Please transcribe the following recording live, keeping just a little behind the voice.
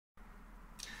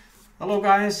Hello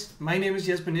guys, my name is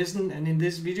Jesper Nissen, and in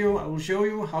this video I will show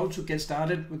you how to get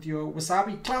started with your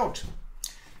Wasabi Cloud.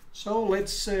 So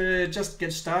let's just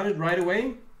get started right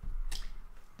away.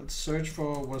 Let's search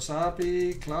for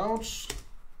Wasabi Cloud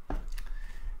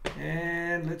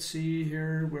and let's see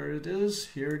here where it is.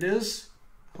 Here it is,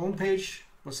 homepage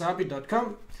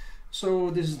wasabi.com. So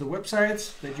this is the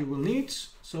website that you will need.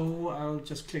 So I'll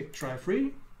just click try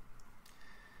free.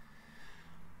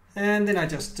 And then I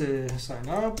just sign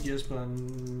up, Jesper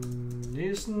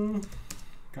Nissen,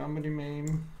 company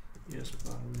name,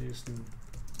 Jesper Nissen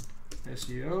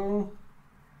SEO,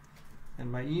 and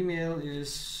my email is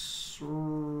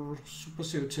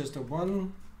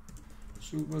superseotester1,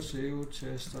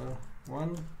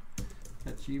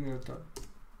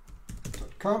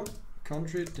 superseotester1@gmail.com,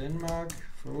 country Denmark,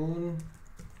 phone,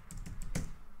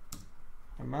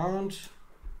 amount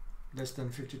less than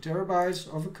 50 terabytes,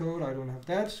 offer code, I don't have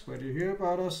that. Where do you hear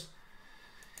about us?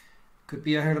 Could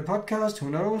be I heard a podcast, who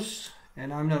knows?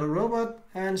 And I'm not a robot,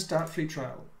 and start free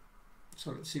trial.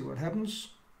 So let's see what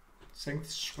happens.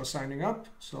 Thanks for signing up.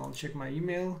 So I'll check my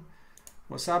email.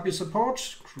 Wasabi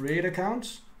support, create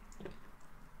account.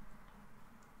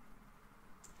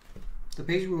 The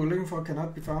page we were looking for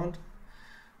cannot be found.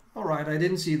 Alright, I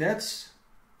didn't see that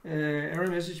error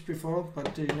message before,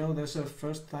 but you know, there's a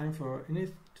first time for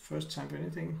anything.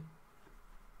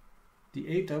 The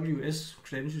AWS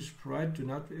credentials provided do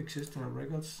not exist in our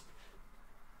records.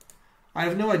 I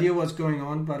have no idea what's going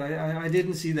on, but I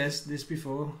didn't see this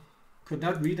before. Could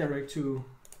not redirect to.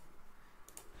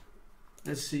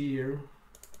 Let's see here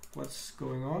what's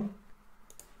going on.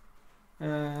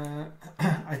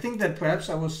 I think that perhaps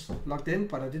I was logged in,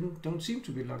 but I don't seem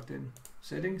to be logged in.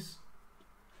 Settings.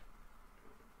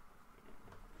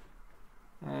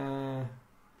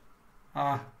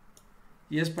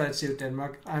 Jesper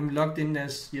Denmark. I'm logged in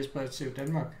as Jesper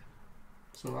Denmark.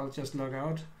 So I'll just log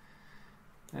out.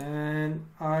 And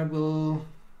I will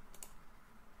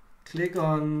click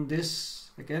on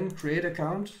this again, create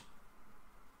account.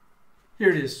 Here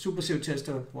it is,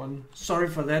 superseotester1. Sorry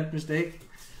for that mistake.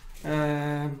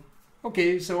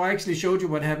 Okay, so I actually showed you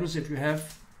what happens if you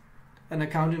have an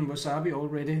account in Wasabi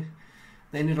already.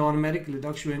 Then it automatically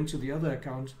logs you into the other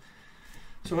account.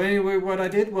 So anyway, what I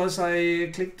did was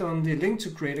I clicked on the link to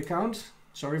create account.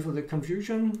 Sorry for the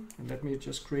confusion. And let me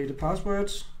just create a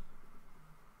password.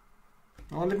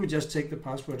 Or let me just take the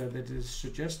password that it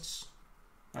suggests.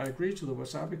 I agree to the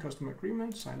Wasabi customer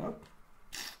agreement. Sign up.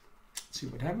 Let's see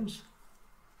what happens.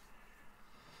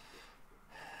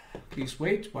 Please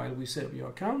wait while we set up your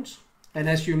account. And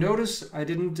as you notice, I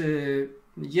didn't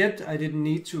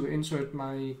need to insert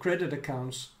my credit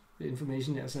accounts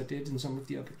information as I did in some of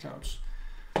the other clouds.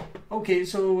 Okay,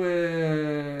 so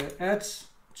add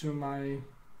to my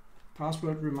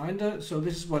password reminder. So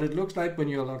this is what it looks like when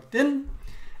you're logged in.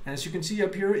 As you can see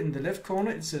up here in the left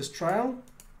corner, it says trial.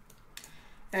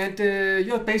 And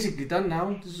you're basically done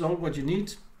now. This is all what you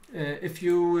need. If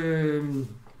you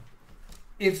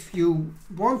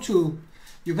want to,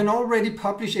 you can already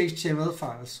publish HTML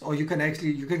files, or you can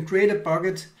create a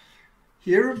bucket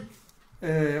here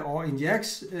or in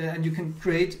yacss, and you can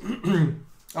create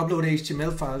upload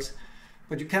HTML files,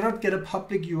 but you cannot get a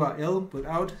public URL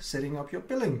without setting up your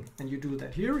billing. And you do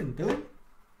that here in billing.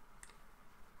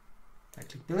 I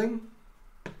click billing.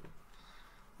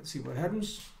 Let's see what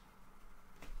happens.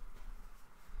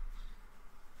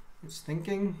 It's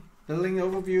thinking. Billing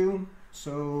overview.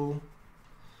 So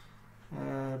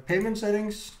payment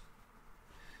settings.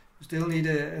 You still need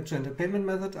to enter payment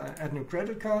method. I add new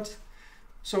credit card.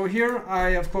 So here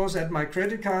I of course add my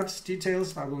credit card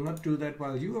details. I will not do that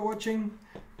while you are watching,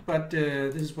 but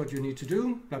this is what you need to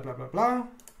do, blah blah blah blah,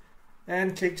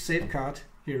 and click save card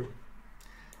here.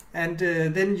 And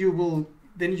then you will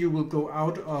go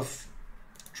out of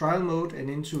trial mode and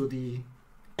into the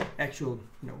actual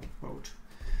mode.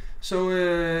 So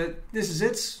this is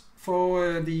it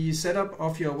for the setup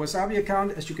of your Wasabi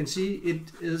account. As you can see,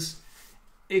 it is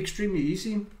extremely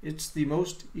easy. It's the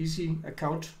most easy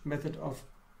account method of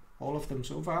all of them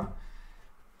so far.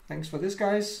 Thanks for this,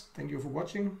 guys. Thank you for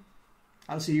watching.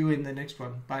 I'll see you in the next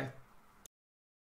one. Bye.